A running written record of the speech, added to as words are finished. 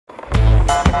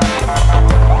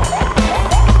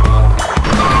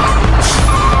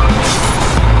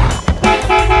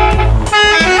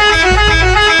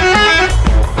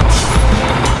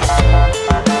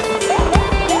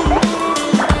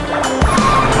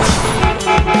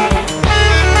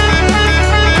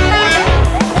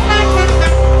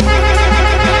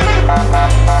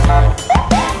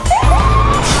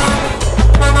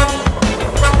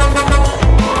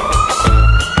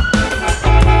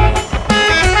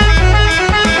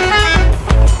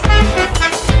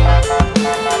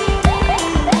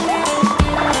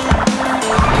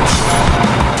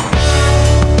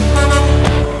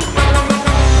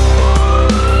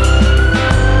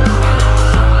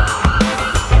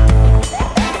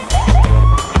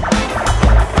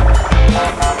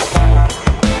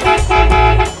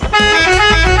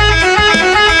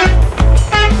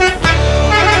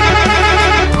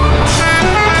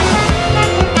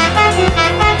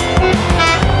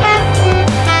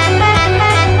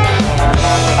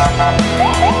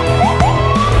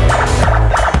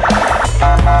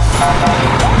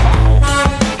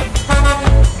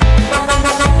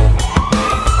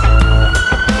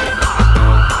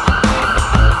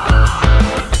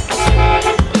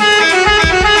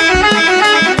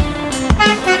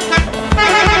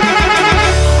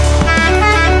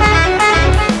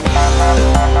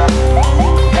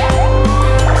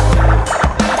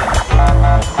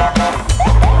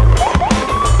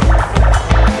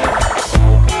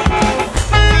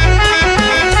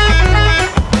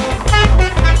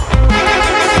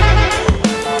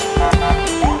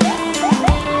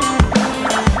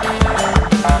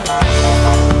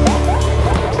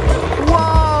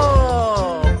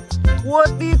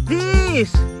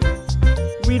this?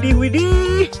 Widih,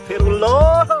 widih,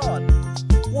 reload.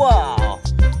 Wow,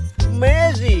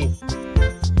 amazing.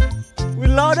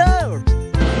 Reloader.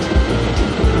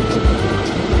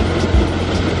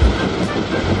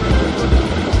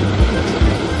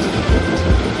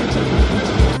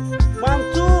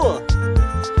 Mantul.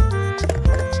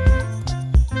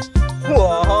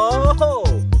 Wow,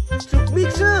 truk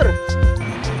mixer.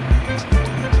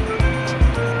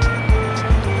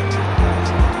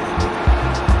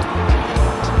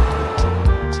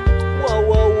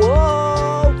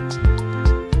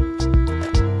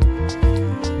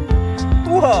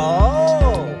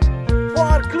 Wow,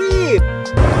 forklift.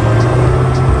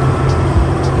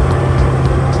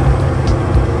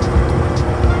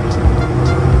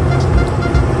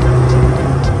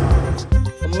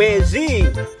 Amazing.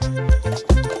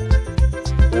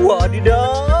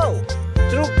 Wadidaw,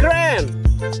 truk keren.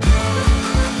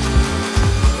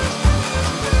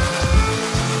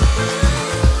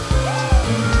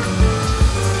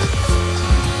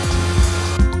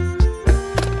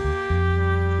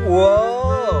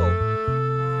 Wow,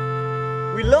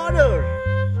 reloader.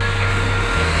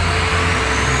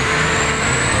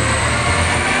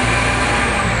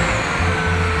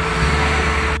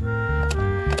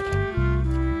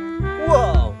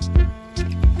 Wow,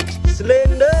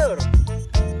 slender.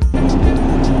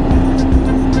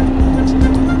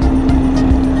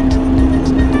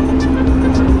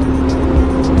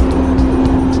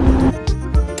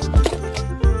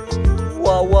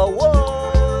 Wow, wow, wow.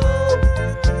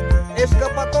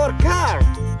 Excavator car.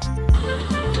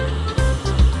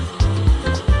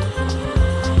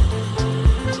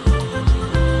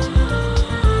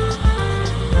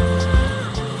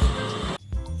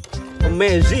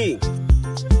 Amazing.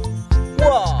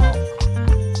 Wow,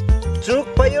 truk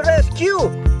fire rescue.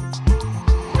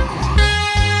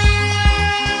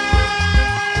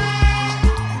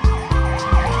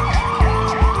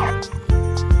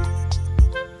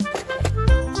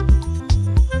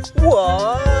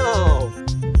 Wow,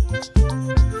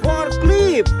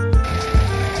 forklift.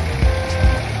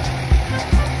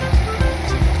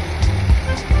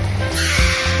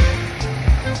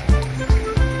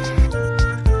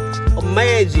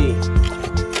 Amazing.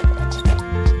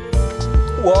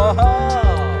 Wow,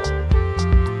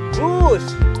 bus.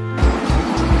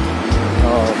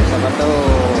 Oh, bersama tuh.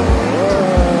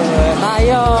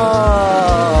 Ayo.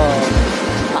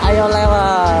 Ayo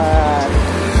lewat.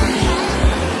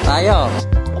 Ayo.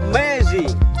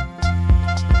 Amazing.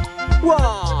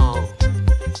 Wow,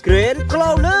 grand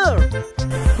crawler.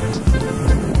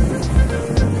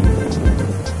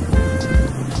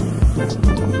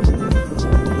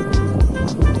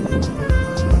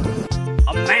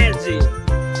 Amazing.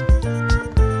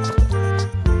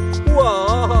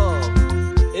 Wow,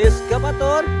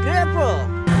 Excavator Driver.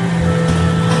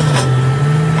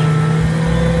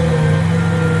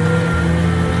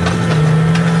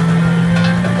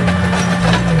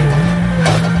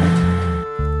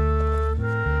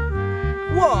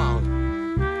 Wow,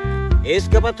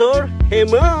 Excavator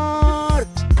Hammer.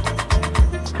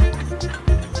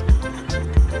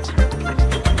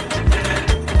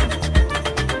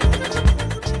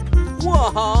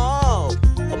 Wow,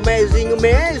 amazing,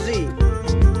 amazing.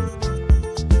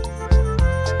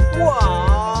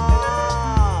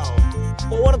 Wow,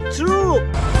 power truck.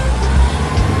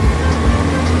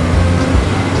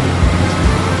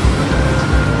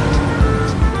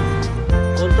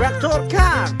 Contractor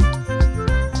car.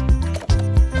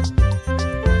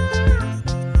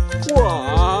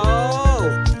 Wow,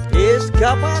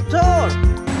 excavator.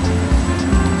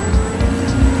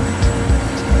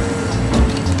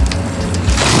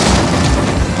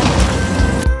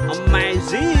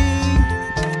 Amazing.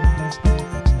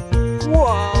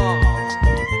 Wow,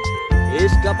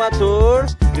 excavator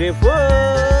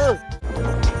driver.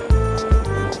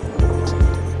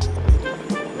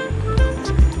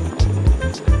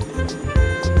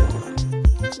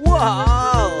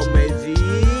 Wow,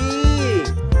 amazing.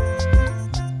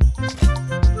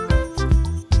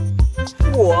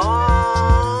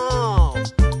 Wow,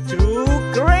 truk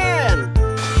keren.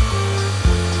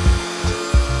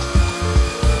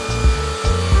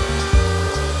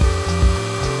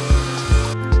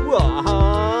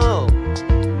 Wow,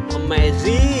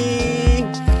 amazing.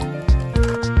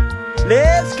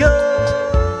 Let's go.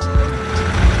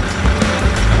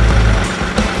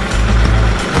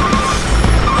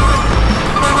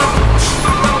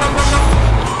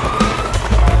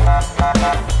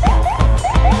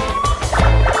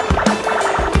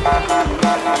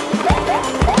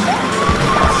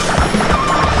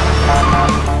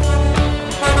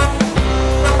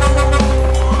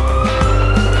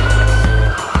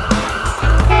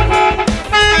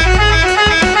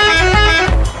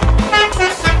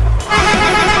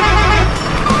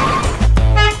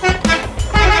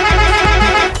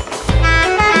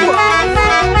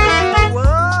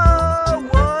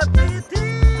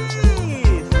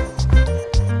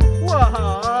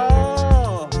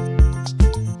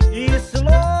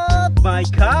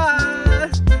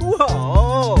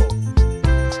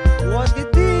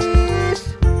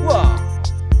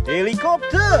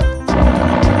 helikopter.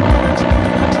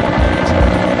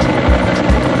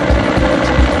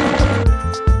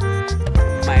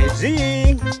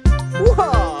 Amazing.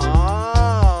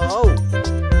 Wow.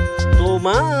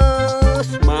 Thomas,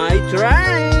 my train.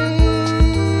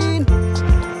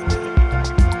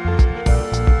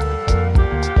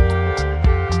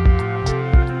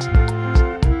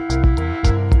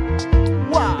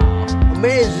 Wow,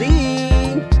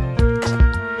 amazing.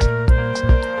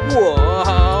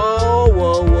 Wow,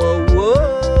 wow, wow, wow.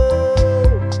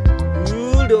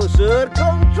 Bulldozer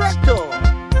contractor.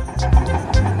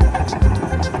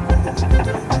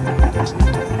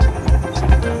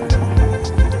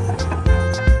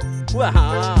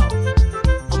 Wow,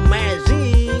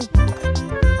 amazing.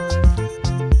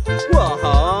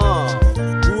 Wow,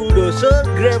 bulldozer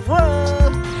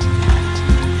gravel.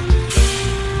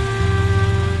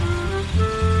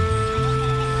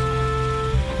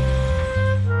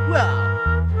 Wow,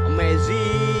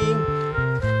 amazing.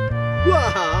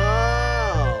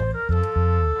 Wow,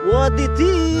 what it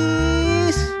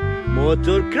is?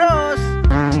 Motocross.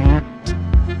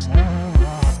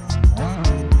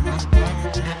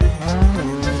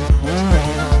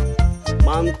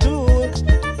 Mantul.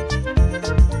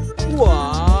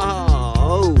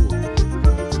 Wow,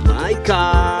 my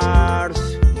cars.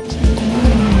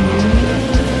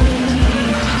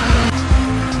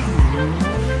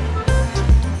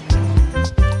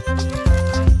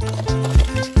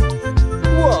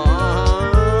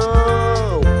 Wow,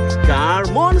 car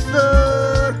monster.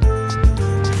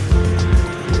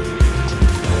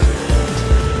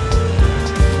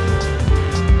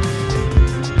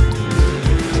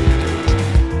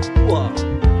 Wow,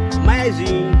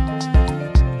 amazing.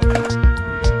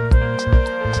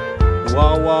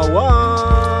 Wow, wow,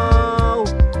 wow.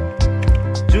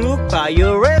 Truk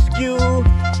fire rescue.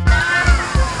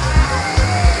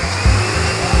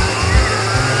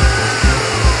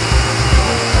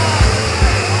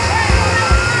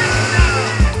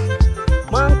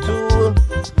 Mantul.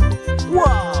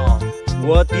 Wow,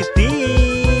 what it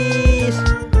is?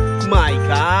 My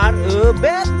car, a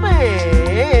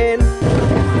Batman.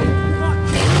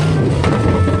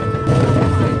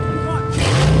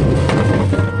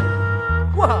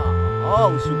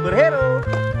 Wow, superhero.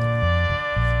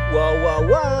 Wow, wow,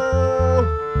 wow.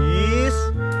 Is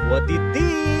what it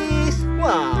is?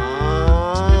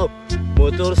 Wow,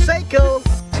 motorcycle.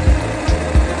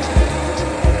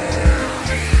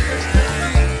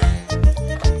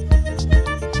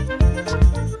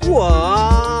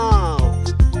 Wow,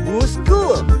 bus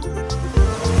cool.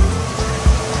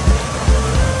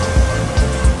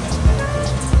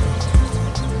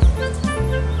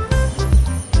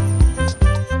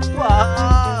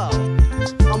 Wow,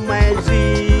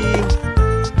 amazing.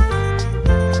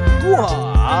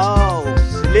 Wow,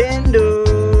 cylinder.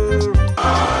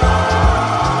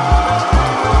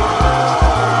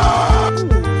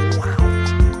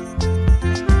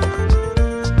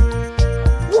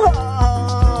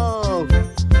 Wow,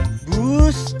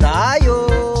 bus tayo.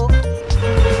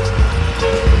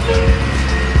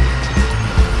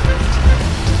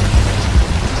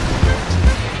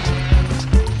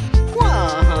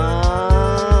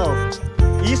 Wow,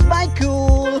 is my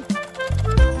cool.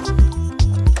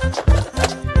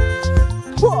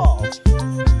 Wow,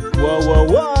 wow, wow,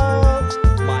 wow.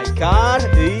 My car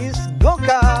is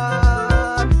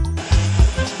go-kart.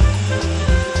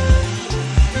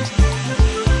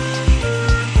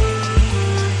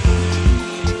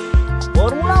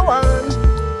 Formula One,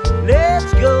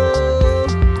 let's go.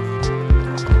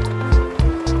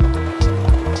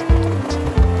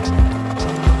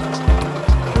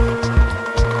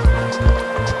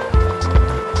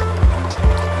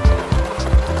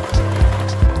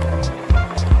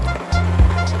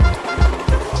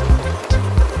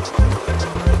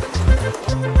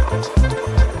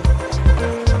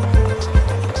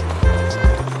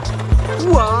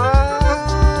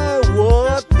 Wow,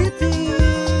 what it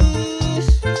is?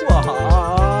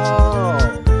 Wow,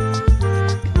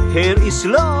 here is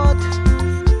lot.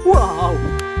 Wow,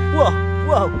 wow,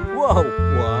 wow, wow,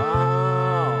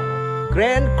 wow.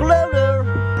 Grand Clover.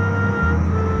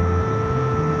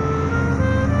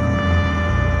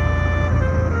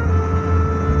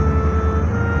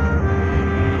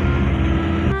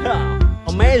 Ha,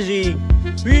 amazing.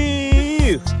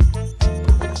 Wee.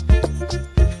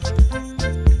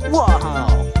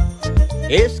 Wow,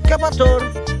 Excavator.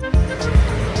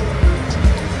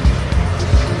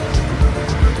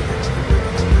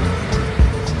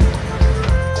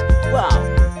 Wow.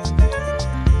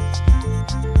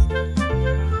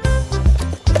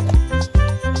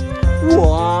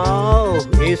 Wow,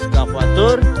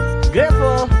 Excavator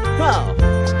gravel. Wow.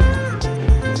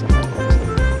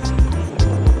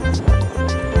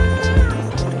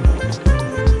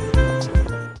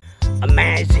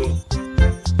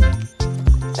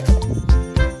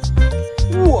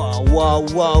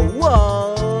 wow,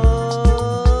 wow.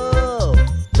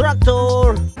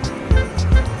 Traktor.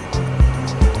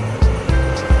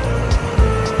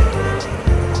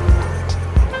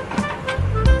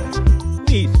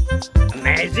 This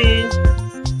amazing.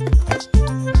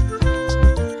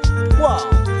 Wow.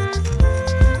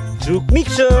 Truk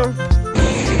mixer.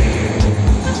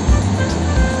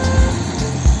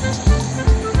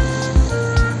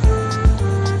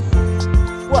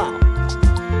 Wow.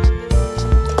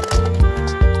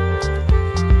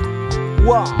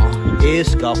 Wow.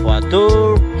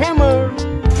 Excavator hammer.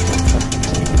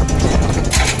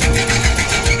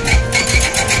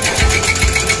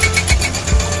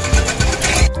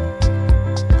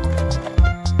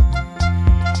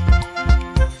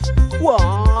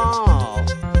 Wow,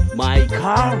 my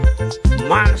car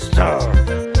monster.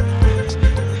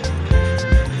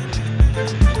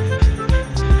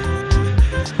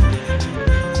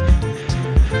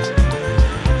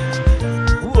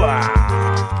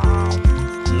 Wow,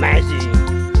 amazing.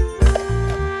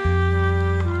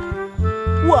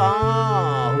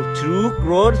 Wow, truk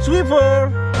road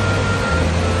sweeper.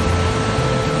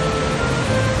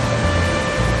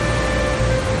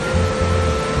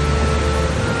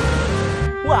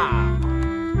 Wow,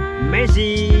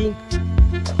 amazing.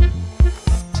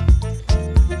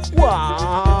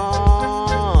 Wow.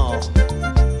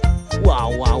 Wow,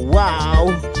 wow,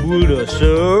 wow.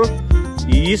 Bulldozer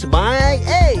is my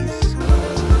ace.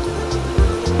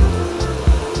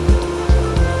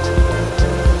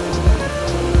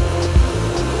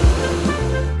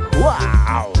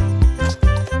 Wow.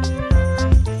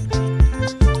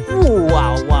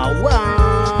 Wow, wow,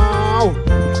 wow.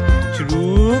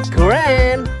 Truk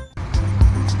keren.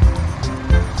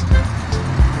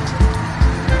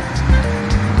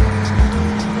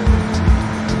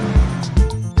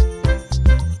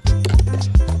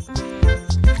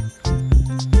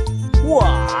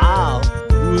 Wow,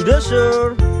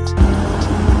 bulldozer.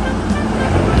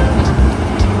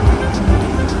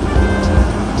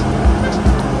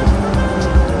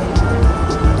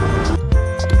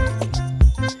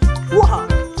 Wow,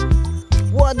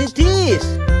 what it is?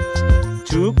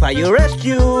 Truk fire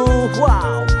rescue.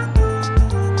 Wow.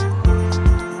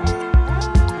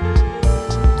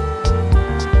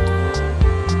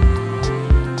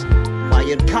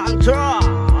 Fire control.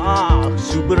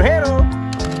 Superhero.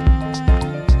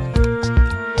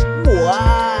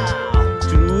 Wow,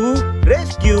 truk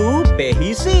rescue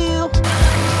Pehisil.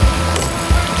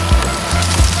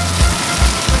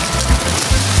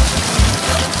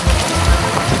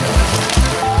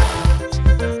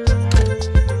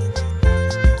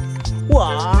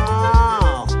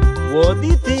 Wow, what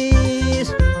it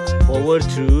is? Power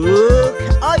truk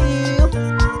oil.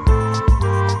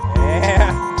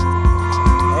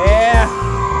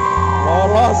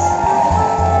 Lolos.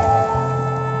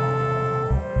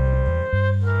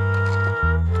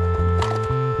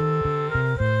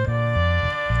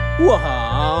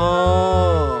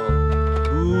 Wow,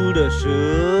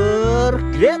 bulldozer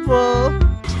gravel.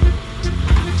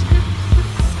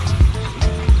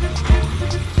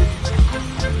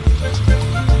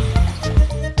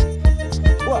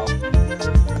 Wow.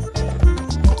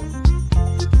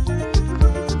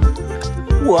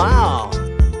 Wow,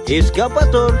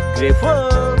 excavator gravel.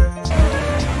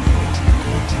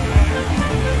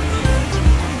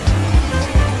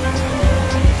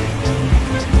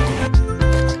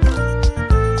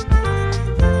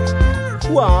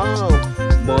 Wow,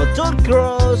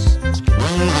 motocross.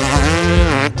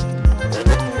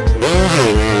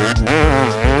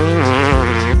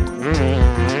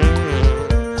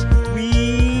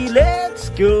 Let's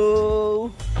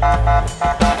go.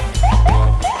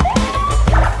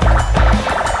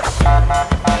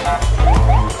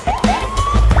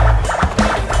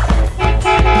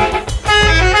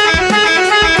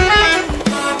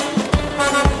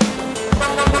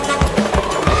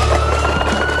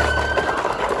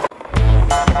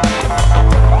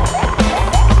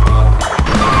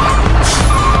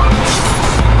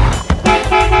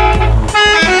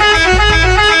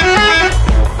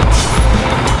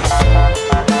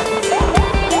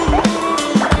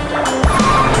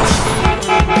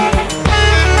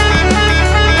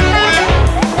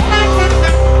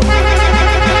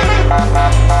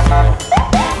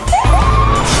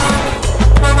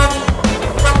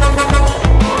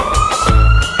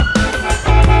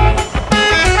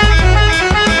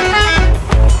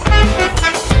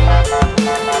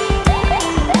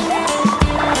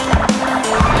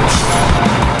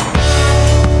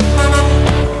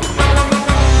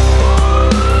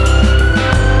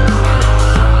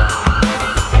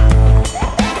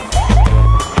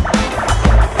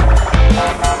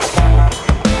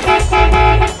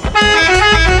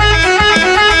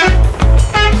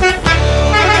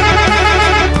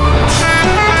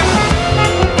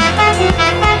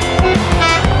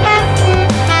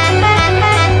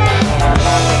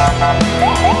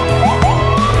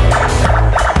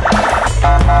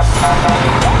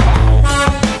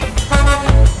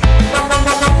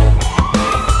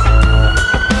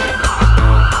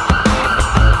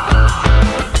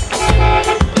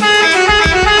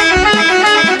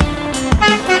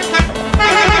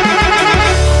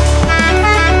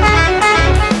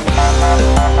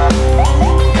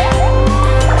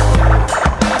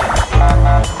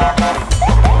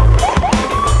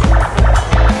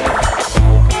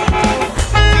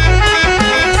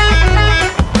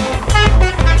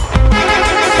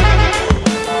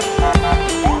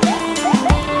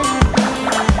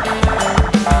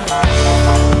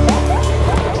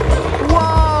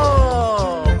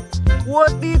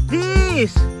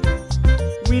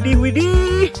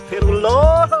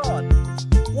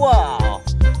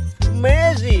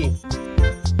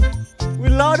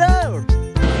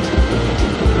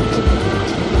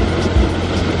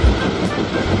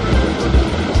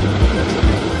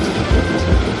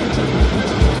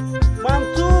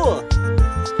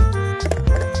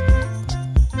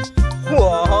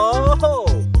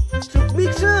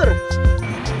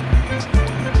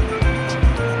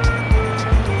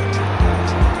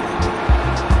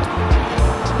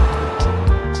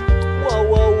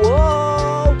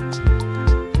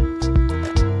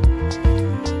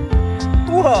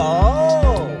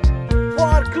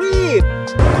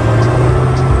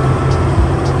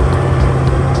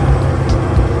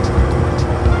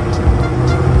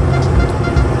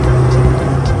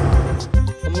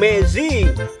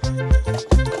 Amazing.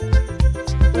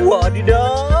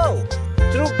 Wadidaw,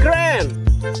 truk keren.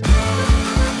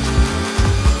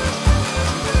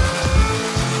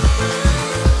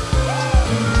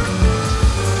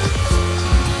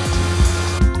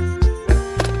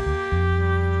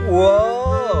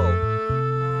 Wow,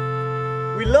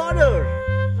 wheel loader.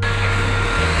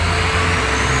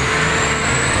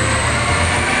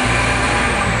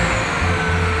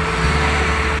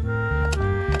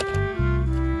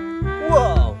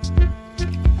 Wow,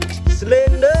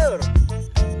 slender.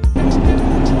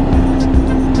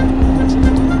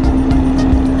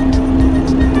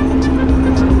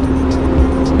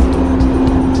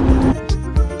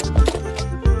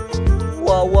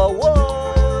 Wow, wow,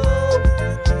 wow,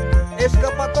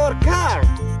 Excavator car.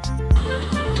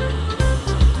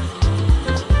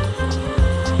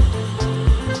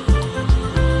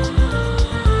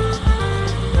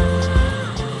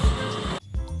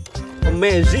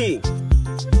 Amazing.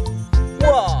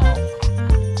 Wow,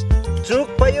 truk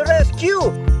fire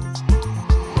rescue.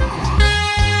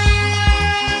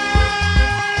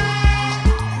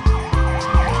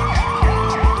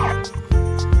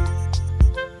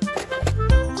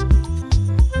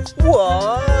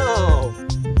 Wow,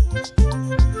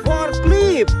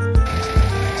 forklift.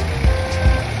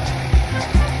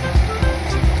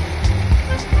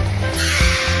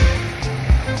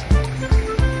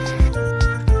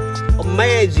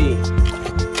 Amazing.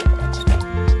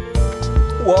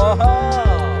 Wow,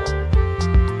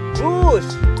 bus.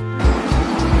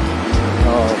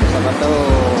 Oh, bersama tuh.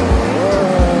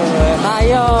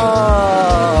 Ayo.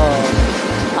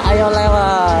 Ayo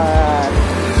lewat.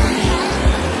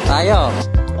 Ayo.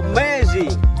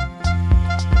 Amazing.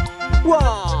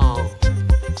 Wow,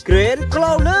 grand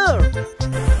crawler.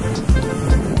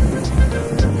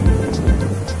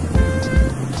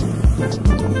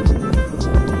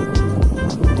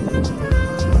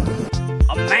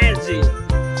 Amazing.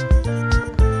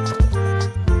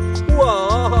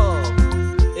 Wow,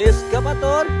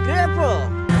 Excavator Driver.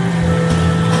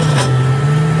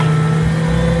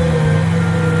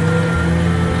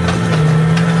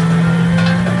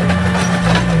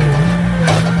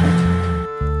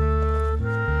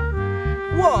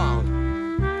 Wow,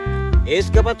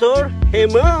 Excavator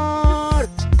Hammer.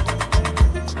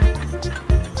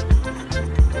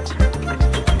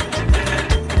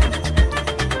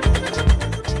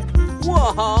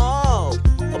 Wow,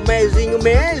 amazing,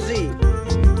 amazing.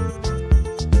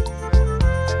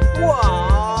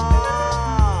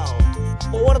 Wow,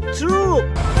 power truck.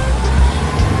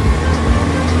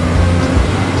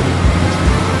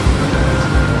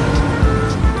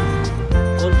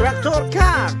 Contractor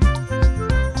car.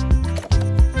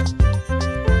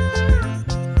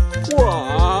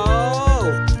 Wow,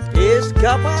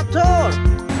 Excavator.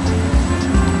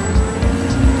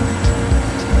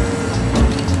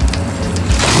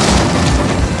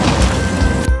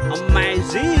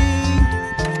 Amazing.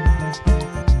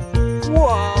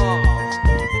 Wow,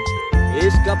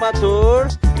 Excavator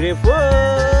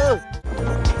Driver.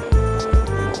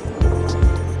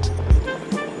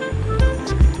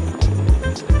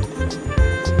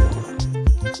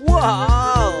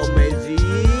 Wow,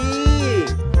 amazing.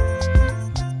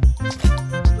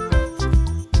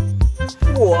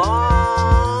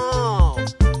 Wow,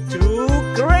 truk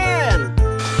keren.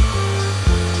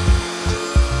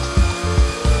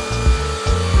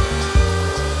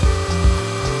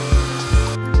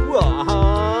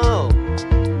 Wow,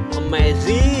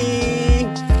 amazing.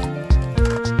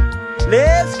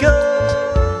 Let's go.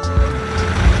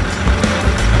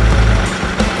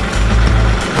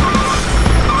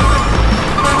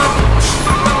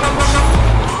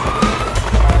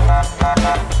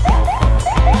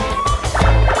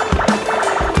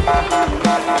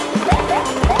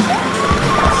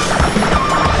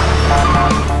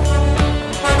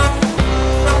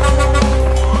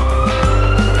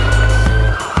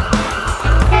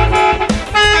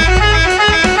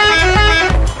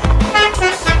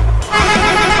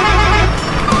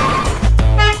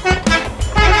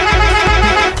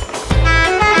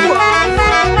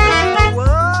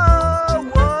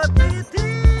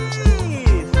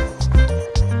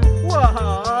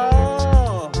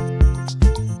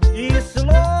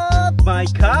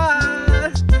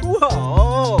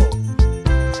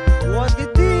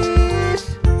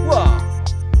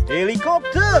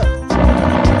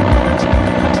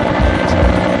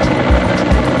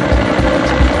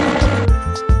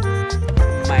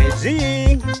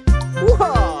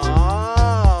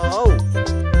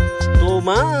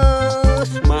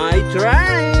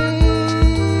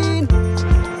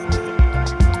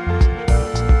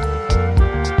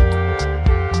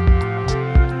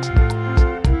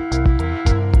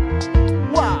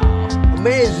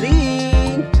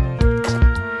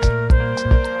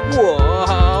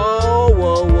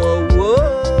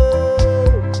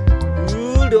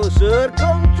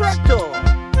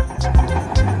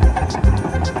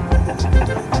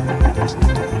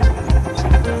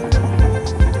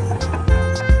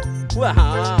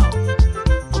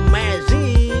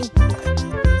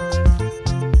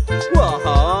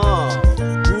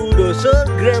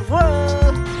 Driver.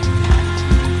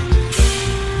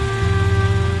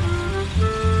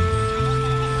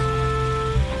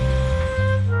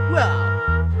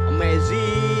 Wow,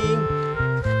 amazing.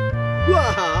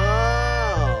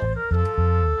 Wow,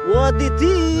 what it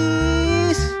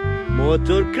is?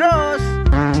 Motor cross.